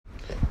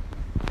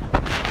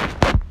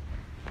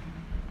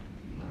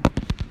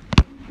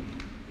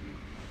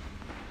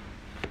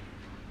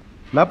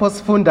Lapho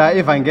sifunda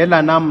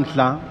evangela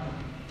namhla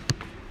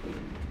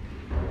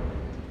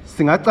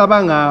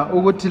singacabanga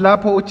ukuthi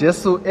lapho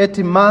uJesu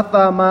ethi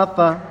Martha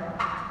Martha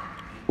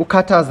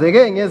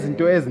ukhathazeke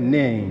ngezinto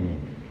eziningi.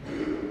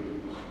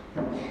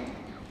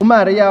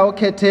 uMaria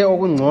okhethe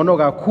okungcono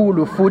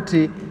kakhulu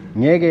futhi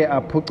ngeke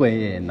aphucwe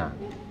yena.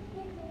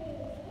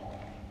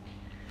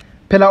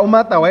 Phela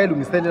uMartha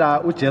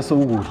wayelungiselela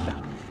uJesu ukudla.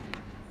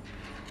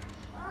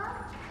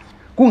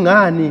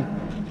 Kungani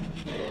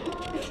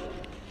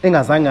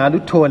engazange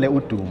aluthole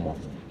udumo?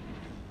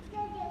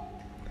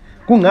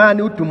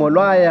 Kungani udumo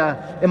lwaya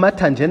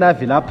emathanjeni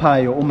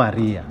avilaphayo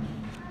uMaria?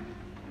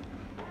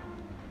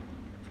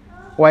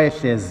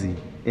 Wayehlezi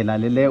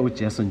elalele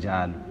uJesu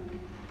njalo.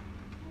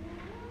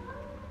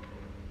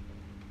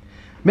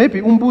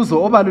 Maybe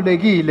umbuzo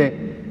obalulekile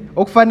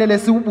okufanele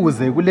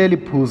siubuze kuleli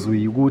phuzu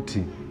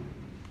ukuthi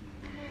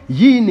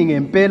yini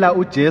ngempela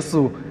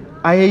uJesu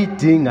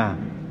ayeyidinga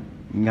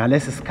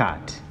ngalesi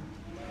sikhathi?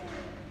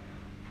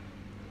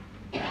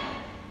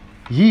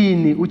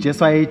 Yini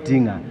uJesu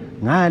ayeyidinga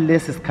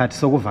ngalesi sikhathi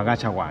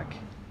sokuvakatsha kwakhe?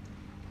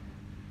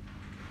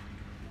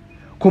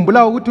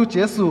 Khumbula ukuthi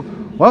uJesu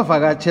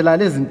wavakatshela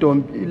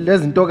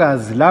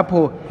lezintokazi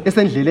lapho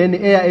esendleleni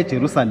eya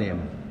eJerusalem.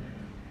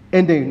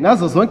 Ende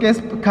ngazo zonke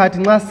isikhathi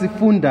nxa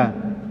sifunda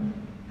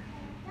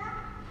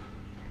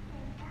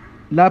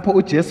lapho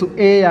uJesu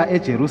eya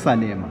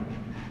eJerusalem,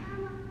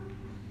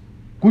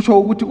 kusho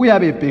ukuthi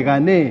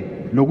uyabebhekane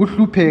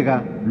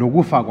lokuhlupheka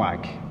lokufa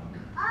kwakhe.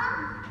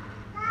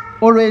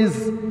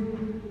 Always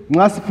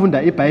nxa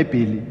sifunda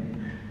iBhayibheli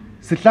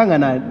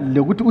sihlangana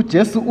lokuthi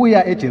uJesu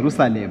uya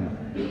eJerusalem.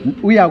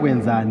 Uya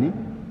kwenzani?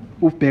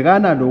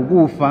 Ubhekana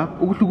lokufa,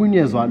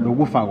 ukuhlukunyezwa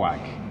lokufa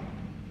kwakhe.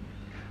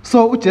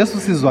 So uJesu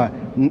sizwa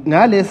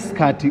ngalesi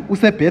sikhathi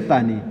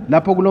useBethany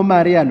lapho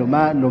kuloMaria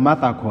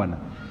loMartha khona.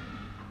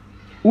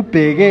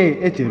 Ubheke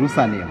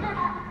eJerusalem.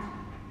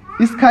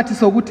 Isikhathi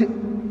sokuthi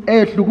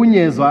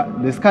ehlukunyezwa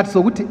lesikhathi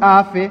sokuthi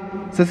afe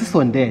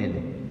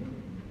sesisondele.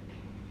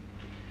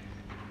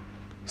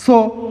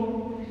 So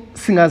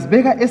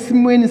singazibeka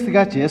esimweni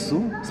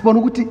sikaJesu sibona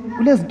ukuthi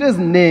kulezinto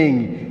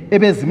eziningi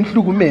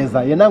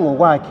ebezimhlukumeza yena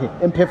ngokwakhe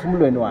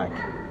emphefumulweni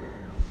wakhe.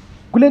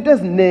 Kulento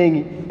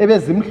eziningi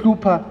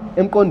ebezimhlupha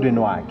emqondweni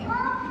wakhe.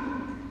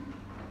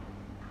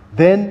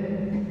 Then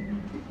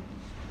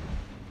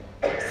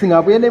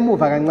singabuyela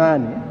emuva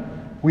kancane,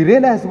 we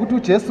realize ukuthi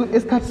uJesu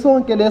esikhathi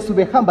sonke leso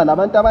behamba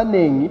nabantu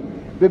abaningi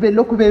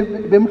bebelokhu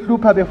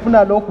bemhlupha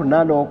befuna lokhu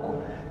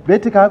nalokho.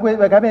 Bethi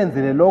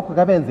kabenzele lokho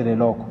kabenzele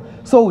lokho.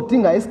 So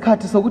udinga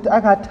isikhathi sokuthi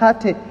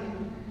akathathe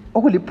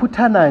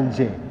okuliphuthana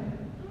nje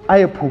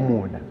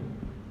ayephumula.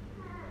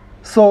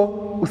 So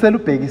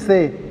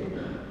uselubhekise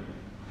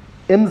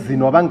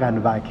emzini wabangani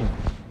bakhe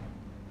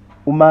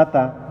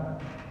uMartha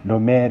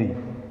noMary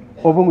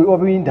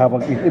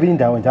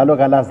obuyindawo njalo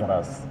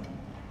kaLazarus.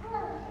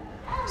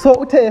 So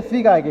uthe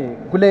efika ke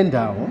kule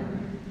ndawo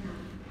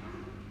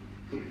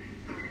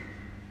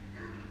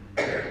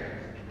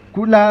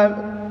kula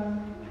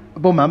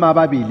bomama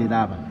ababili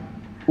laba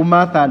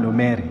uMartha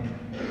noMary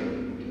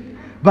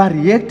ba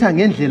reacta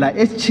ngendlela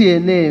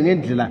echiyeneyo,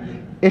 ngendlela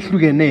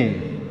ehlukeneyo.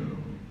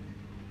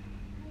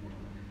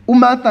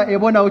 uMartha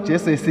ebona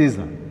uJesu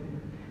esiza,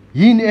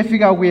 yini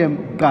efika kuye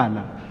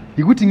kuqala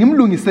ukuthi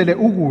ngimlungisele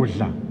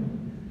ukudla,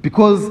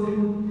 because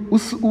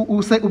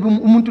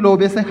umuntu lo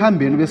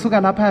besehambeni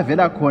besuka lapha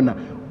avela khona,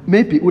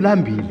 maybe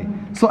ulambile,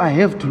 so I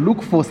have to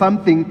look for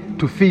something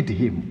to feed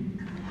him.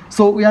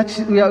 So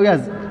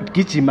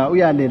uyagijima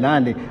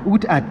uyalelale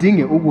ukuthi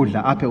adinge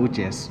ukudla aphe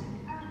uJesu.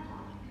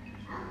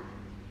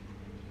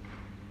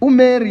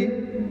 uMary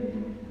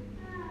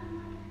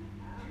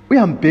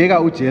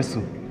uyambheka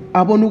uJesu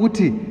abona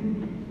ukuthi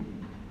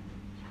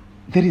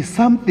there is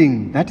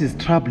something that is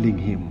troubling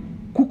him.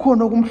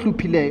 Kukhona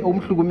okumhluphileyo,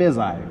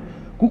 okumhlukumezayo.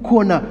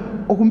 Kukhona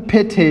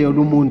okumphetheyo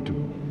lumuntu.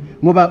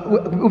 Ngoba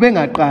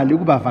ubengaqali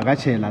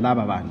ukubavakatshela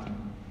laba bantu.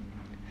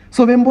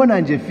 So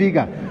bembona nje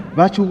fika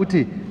bathi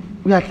ukuthi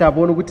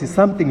uyahlabona ukuthi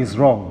something is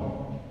wrong.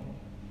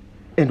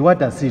 And what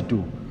does he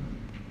do?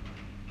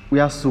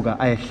 Uyasuka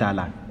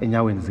ayehlala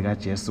enyaweni zika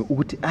Jesu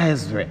ukuthi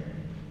ayezwe,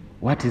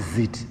 what is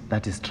it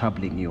that is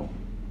troubling you?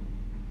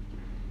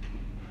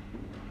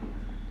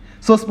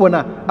 So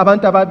sibona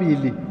abantu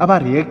ababili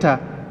aba-reacta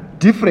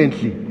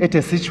differently at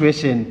a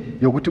situation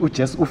yokuthi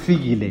uJesu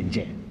ufikile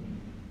nje.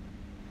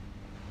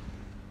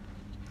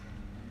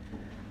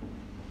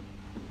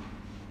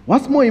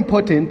 What's more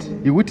important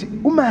ukuthi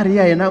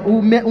uMaria yena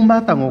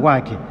uMartha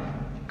ngokwakhe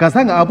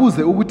kazange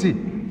abuze ukuthi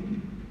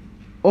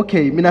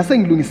okay mina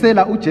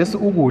sengilungisela uJesu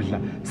ukudla,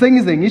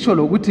 sengize ngisho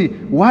lokuthi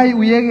why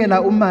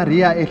uyekela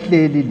uMaria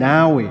ehleli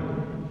nawe?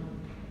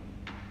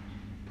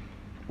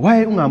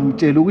 Why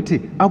ungamtshela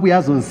ukuthi abuye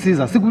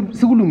azonsiza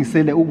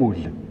sikulungisele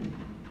ukudla?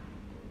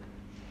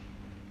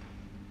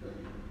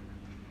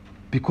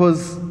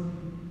 Because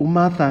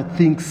uMartha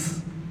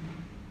thinks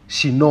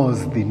she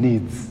knows the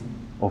needs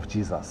of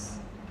Jesus.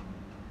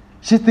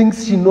 She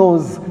thinks she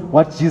knows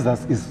what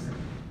Jesus is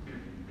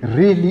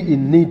really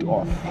in need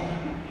of.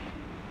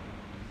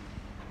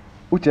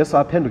 uJesu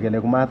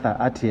aphendukele kuMartha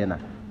athi yena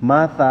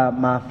Martha,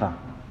 Martha,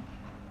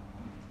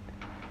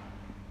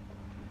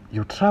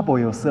 you trouble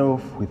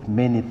yourself with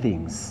many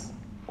things.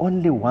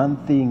 Only one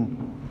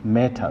thing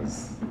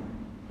matters.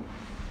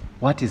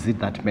 What is it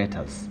that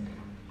matters?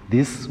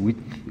 This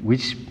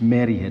which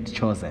Mary had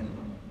chosen.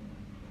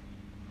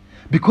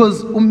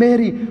 Because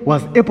Mary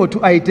was able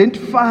to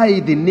identify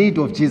the need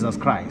of Jesus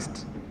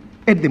Christ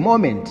at the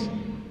moment.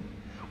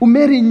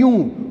 Mary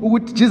knew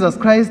that Jesus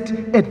Christ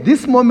at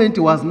this moment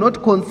was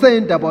not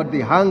concerned about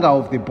the hunger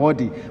of the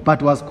body,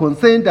 but was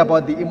concerned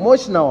about the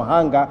emotional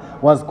hunger,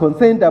 was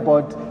concerned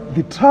about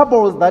the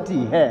troubles that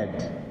he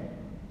had.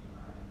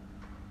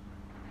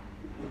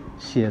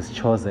 She has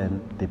chosen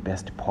the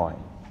best point,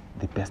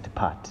 the best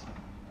part.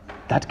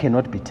 That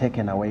cannot be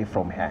taken away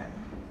from her.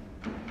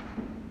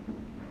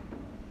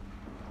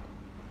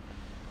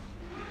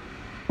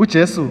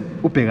 uJesu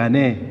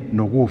ubhekane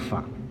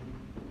nokufa.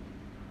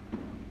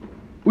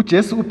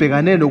 uJesu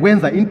ubhekane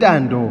nokwenza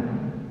intando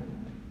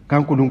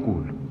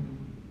kaNkulunkulu.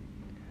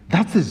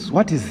 That is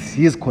what is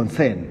his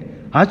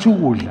concern. Hathi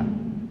ukudla.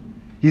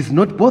 He's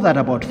not bothered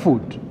about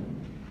food.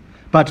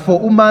 But for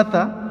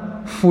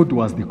uMartha, food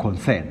was the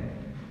concern.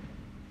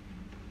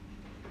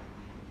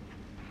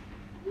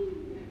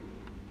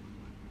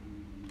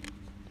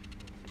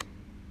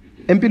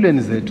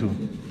 Empilweni zethu,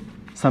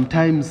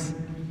 sometimes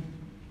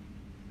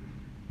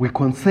we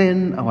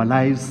concern our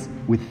lives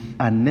with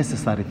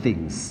unnecessary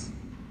things.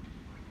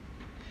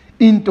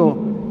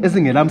 Into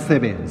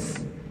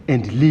ezingelamsebenzi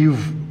and leave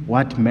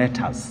what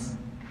matters.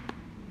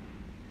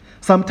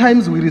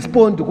 Sometimes we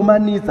respond to kuma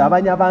needs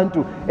abanye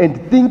abantu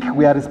and think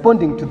we are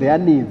responding to their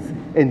needs,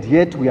 and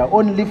yet we are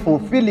only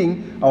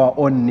fulfilling our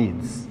own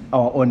needs,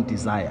 our own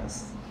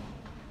desires.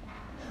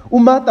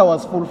 uMartha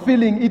was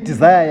fulfilling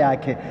i-desire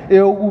yakhe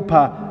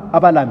eyokupha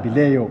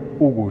abalambileyo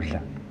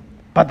ukudla.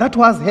 But that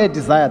was her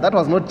desire, that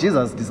was not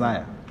Jesus'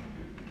 desire.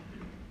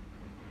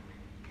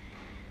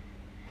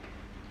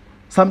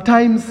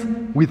 Sometimes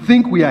we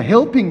think we are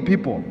helping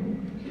people,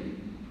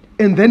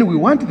 and then we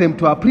want them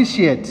to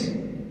appreciate,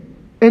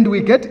 and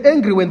we get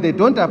angry when they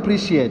don't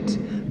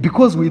appreciate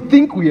because we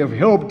think we have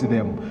helped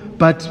them,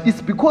 but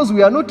it's because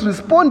we are not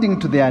responding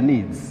to their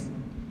needs.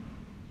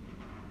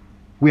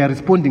 We are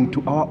responding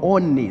to our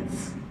own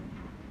needs.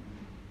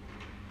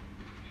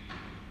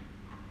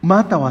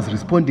 Martha was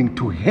responding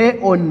to her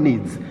own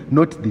needs,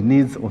 not the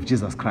needs of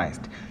Jesus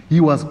Christ.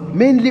 He was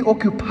mainly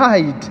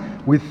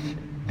occupied with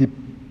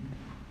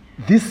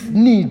this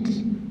need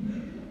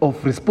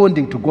of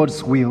responding to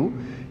God's will.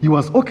 He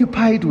was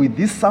occupied with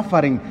this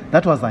suffering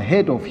that was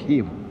ahead of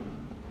him.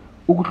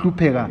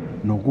 Ukuhlupheka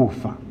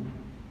nokufa.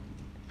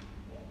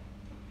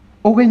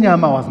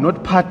 Okwenyama was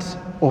not part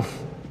of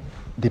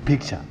the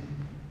picture.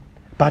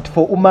 But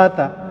for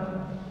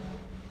uMartha,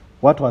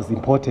 what was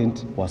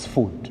important was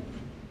food.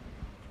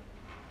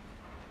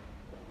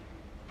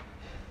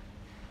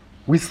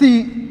 We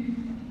see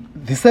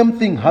the same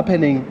thing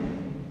happening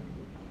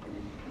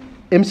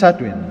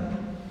emshadweni.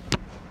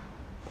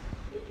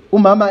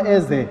 Umama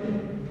eze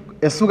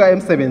esuka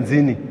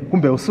emsebenzini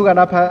kumbe usuka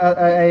lapha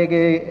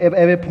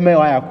ebephume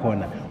waya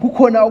khona,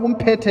 kukhona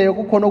okumphetheyo,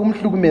 kukhona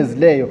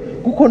okumhlukumezileyo,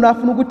 kukhona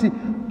afuna ukuthi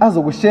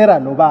azokushare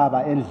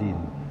nobaba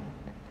endlini.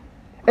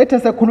 Ethe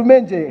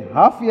sekhulume nje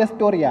half ye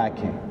story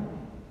yakhe,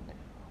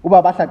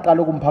 ubaba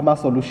ahlaqala ukumpha ama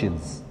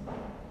solutions.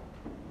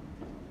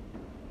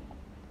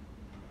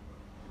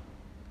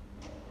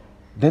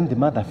 Then the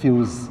mother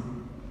feels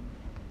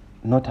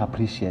not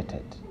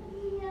appreciated.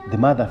 The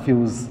mother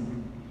feels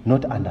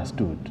not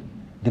understood.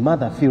 The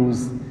mother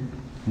feels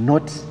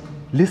not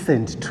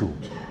listened to.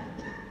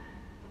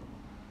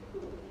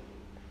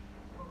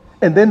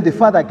 And then the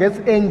father gets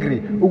angry.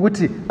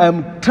 Ukuthi,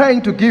 I'm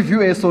trying to give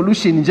you a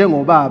solution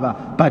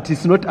njengobaba, but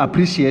it's not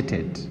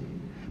appreciated.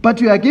 But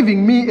you are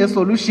giving me a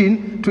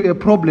solution to a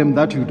problem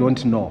that you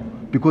don't know,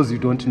 because you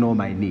don't know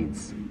my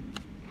needs.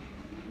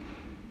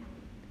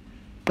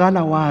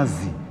 Qala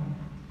wazi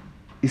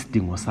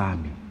isidingo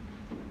sami,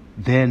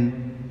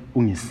 then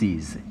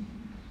ungisize.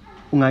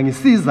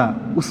 Ungangisiza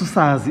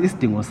ususazi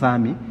isidingo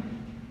sami,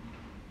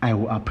 I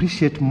will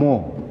appreciate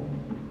more,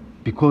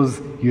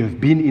 because you have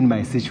been in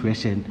my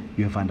situation,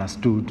 you have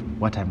understood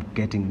what I'm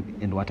getting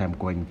and what I'm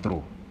going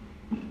through.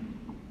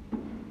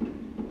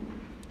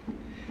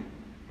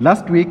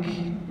 Last week,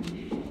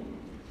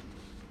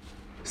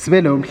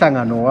 sibele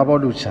umhlangano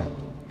wabolutsha,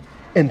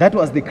 and that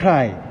was the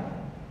cry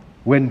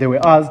when they were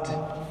asked,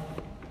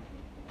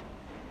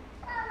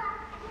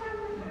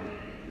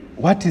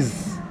 what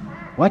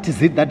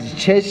is it that the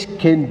church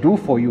can do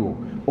for you?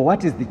 Or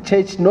what is the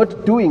church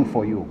not doing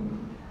for you?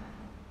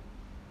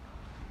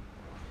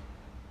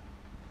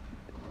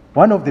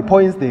 One of the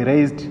points they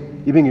raised,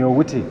 even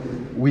Yoguti,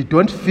 we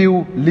don't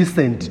feel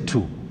listened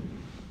to.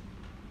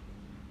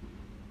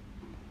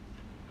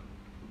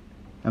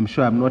 I'm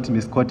sure I'm not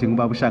misquoting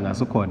Babushanga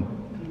Sukon.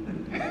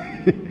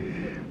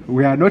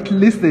 We are not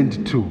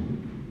listened to.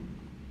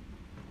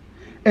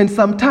 And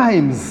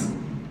sometimes,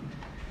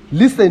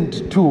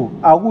 listened to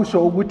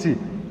akusho ukuthi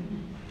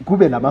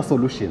kube lama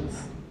solutions.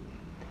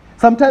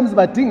 Sometimes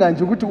badinga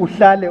nje ukuthi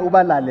uhlale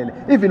ubalalele.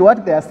 Even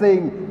what they are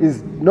saying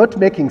is not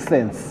making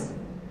sense.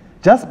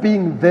 Just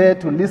being there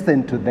to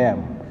listen to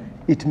them,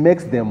 it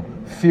makes them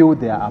feel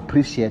they are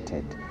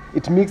appreciated.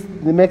 It makes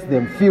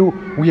them feel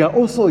we are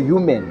also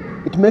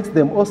human. It makes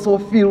them also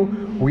feel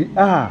we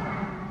have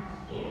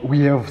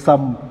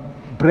some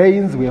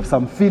brains, we have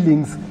some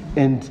feelings,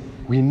 and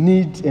we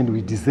need and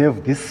we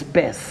deserve this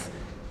space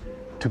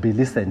to be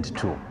listened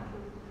to.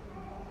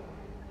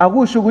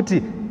 Akusho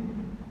ukuthi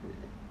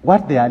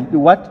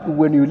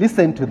when you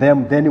listen to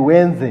them, then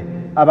wenze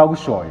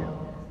abakushoyo.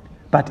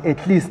 But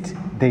at least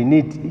they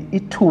need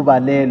ithuba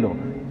lelo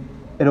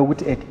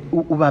elokuthi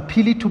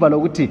ubaphila ithuba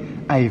lokuthi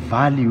I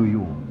value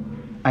you,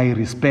 I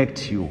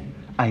respect you,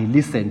 I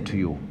listen to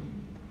you.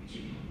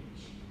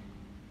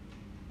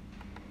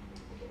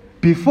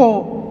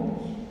 Before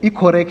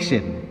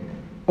i-correction,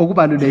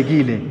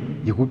 okubalulekile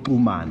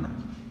yikuxhumana.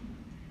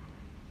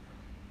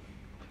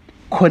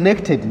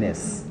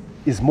 Connectedness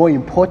is more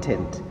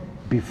important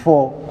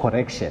before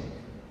correction.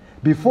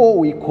 Before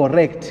we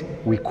correct,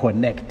 we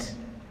connect.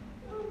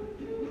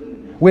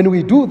 When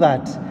we do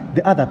that,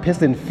 the other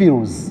person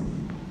feels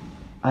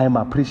I am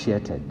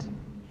appreciated.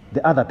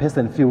 The other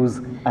person feels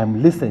I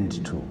am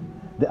listened to.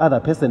 The other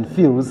person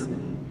feels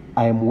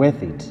I am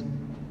worth it.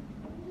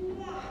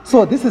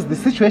 So this is the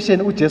situation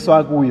uJesu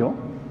akuyo.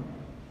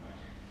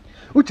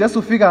 uJesu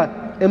ufika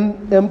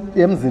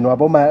emzini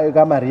wabo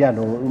kaMaria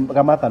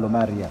kaMartha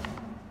loMaria.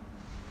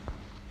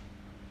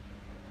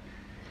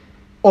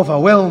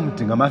 Overwhelmed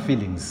ngama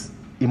feelings,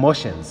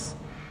 emotions,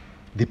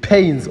 the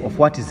pains of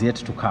what is yet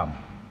to come.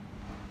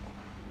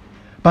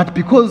 But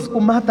because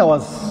Martha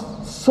was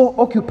so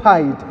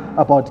occupied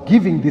about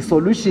giving the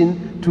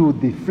solution to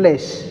the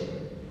flesh,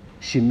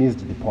 she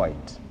missed the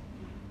point.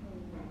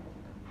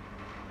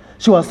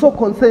 She was so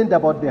concerned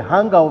about the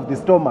hunger of the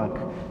stomach,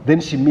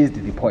 then she missed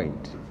the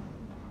point.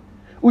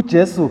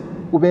 uJesu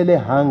ubele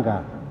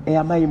hunger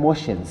eyama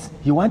emotions.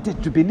 He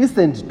wanted to be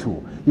listened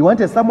to. He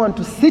wanted someone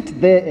to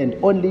sit there and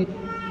only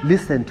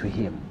listen to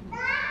him.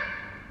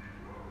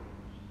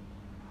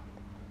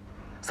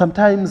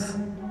 Sometimes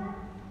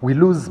we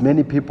lose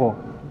many people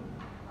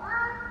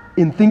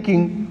in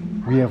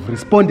thinking we have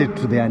responded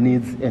to their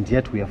needs, and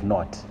yet we have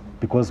not,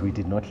 because we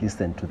did not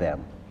listen to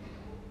them.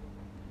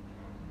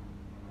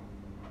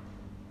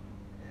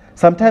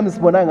 Sometimes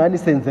bona ngani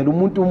senzela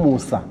umuntu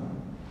umusa,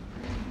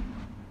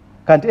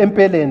 kanti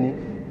empeleni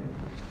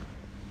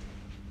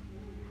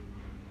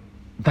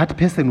that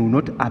person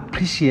will not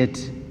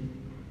appreciate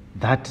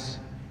that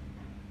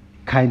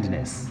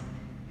kindness,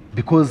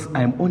 because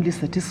I am only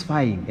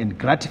satisfying and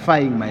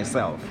gratifying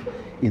myself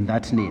in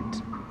that need.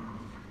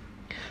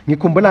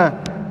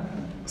 Ngikumbula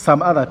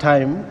some other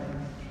time,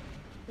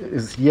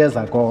 is years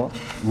ago,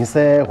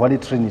 ngise Holy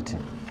Trinity.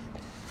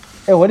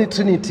 A Holy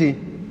Trinity,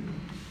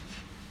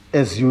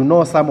 as you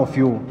know, some of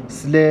you,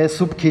 Slay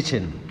Soup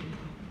Kitchen,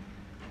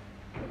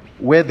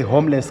 where the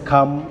homeless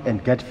come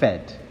and get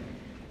fed.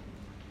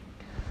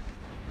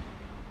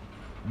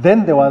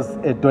 Then there was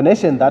a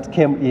donation that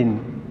came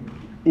in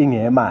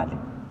Emali.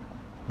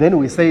 Then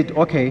we said,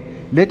 okay,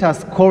 let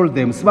us call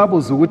them.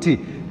 Sibabuza ukuthi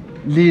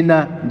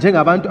lina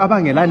njengabantu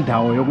abangela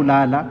ndawo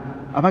yokulala,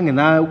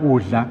 abangena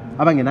kudla,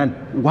 abangenani,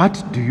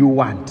 what do you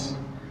want?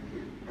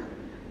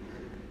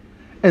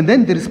 And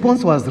then the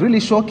response was really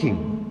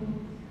shocking.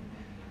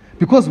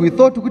 Because we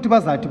thought ukuthi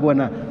bazathi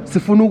bona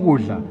sifuna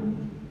ukudla,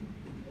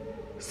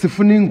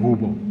 sifuna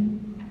ingubo,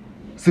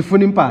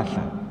 sifuna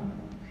impahla,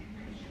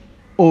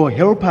 or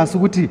help us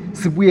ukuthi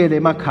sibuyele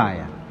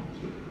emakhaya.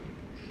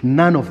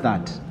 None of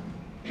that.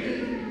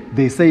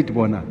 They said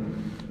bona,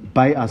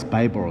 buy us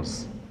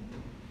Bibles.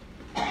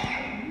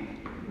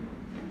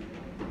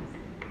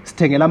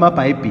 Sithengela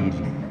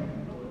amabhayibhili.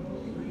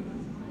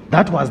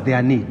 That was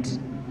their need.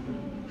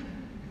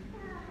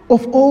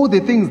 Of all the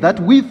things that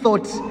we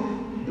thought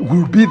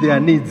would be their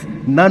needs,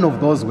 none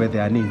of those were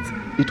their needs.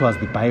 It was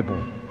the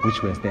Bible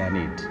which was their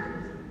need.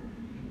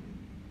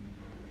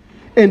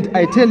 And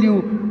I tell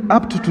you,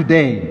 up to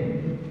today,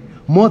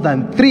 more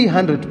than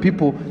 300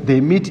 people,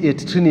 they meet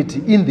at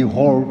Trinity in the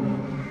hall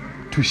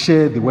to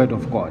share the Word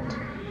of God,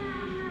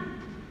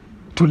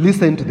 to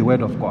listen to the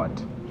Word of God.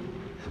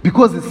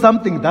 Because it's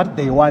something that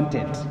they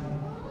wanted.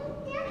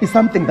 It's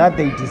something that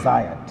they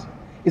desired.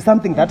 It's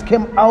something that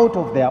came out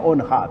of their own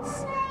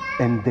hearts.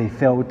 And they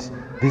felt,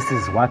 this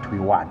is what we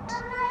want.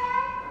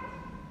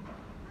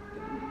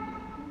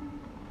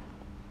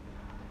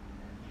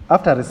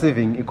 After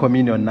receiving a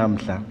communion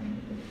namhla,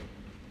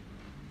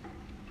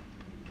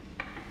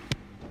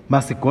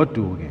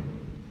 masigoduke.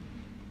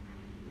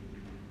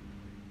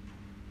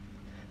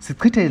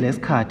 Sichithe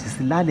lesikhathi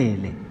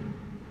silalele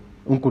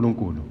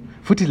uNkulunkulu.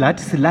 Futhi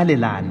lathi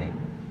silalelane.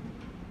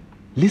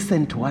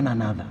 Listen to one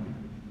another.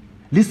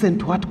 Listen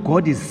to what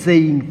God is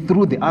saying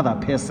through the other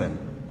person.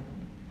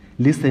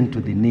 Listen to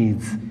the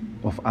needs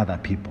of other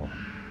people.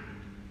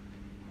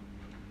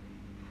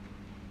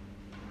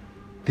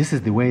 This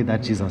is the way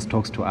that Jesus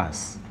talks to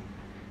us.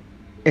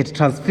 At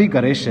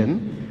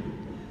Transfiguration,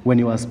 when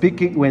he was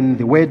speaking, when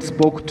the word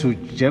spoke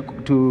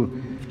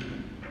to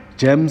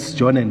James,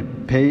 John,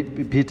 and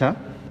Peter,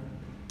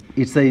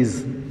 it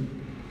says,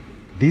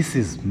 "This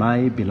is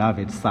my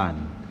beloved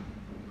Son.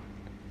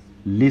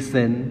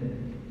 Listen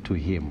to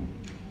him.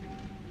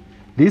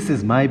 This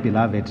is my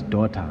beloved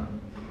daughter.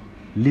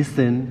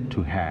 Listen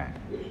to her.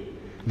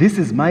 This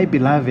is my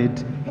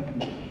beloved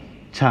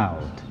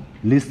child.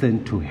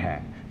 Listen to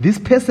her." This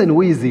person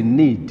who is in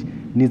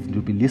need needs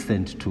to be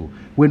listened to.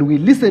 When we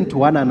listen to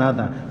one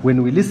another,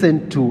 when we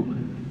listen to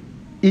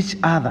each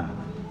other,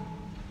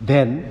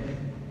 then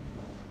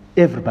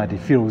everybody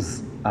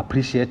feels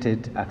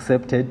appreciated,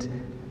 accepted,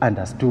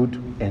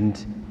 understood,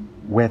 and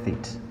worth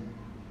it.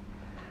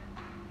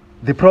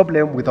 The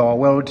problem with our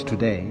world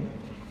today,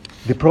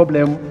 the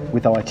problem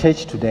with our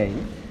church today,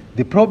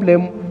 the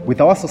problem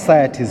with our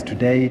societies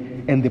today,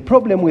 and the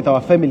problem with our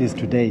families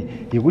today,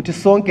 yikuthi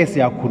sonke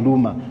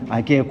siyakhuluma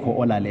akekho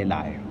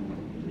olalelayo.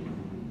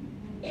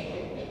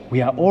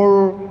 We are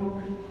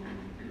all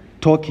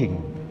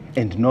talking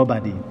and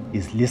nobody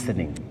is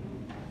listening.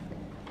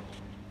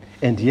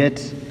 And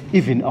yet,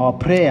 even our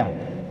prayer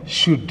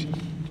should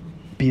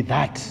be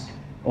that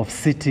of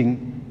sitting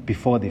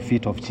before the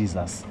feet of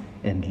Jesus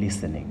and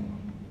listening.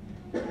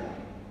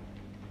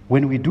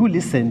 When we do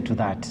listen to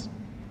that,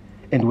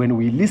 and when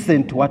we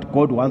listen to what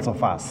God wants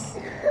of us,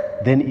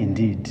 then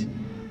indeed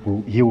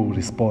He will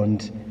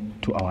respond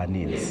to our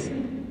needs.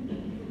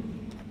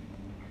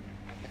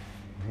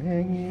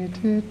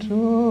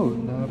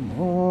 Engithethola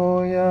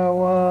moya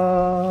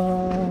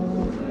wami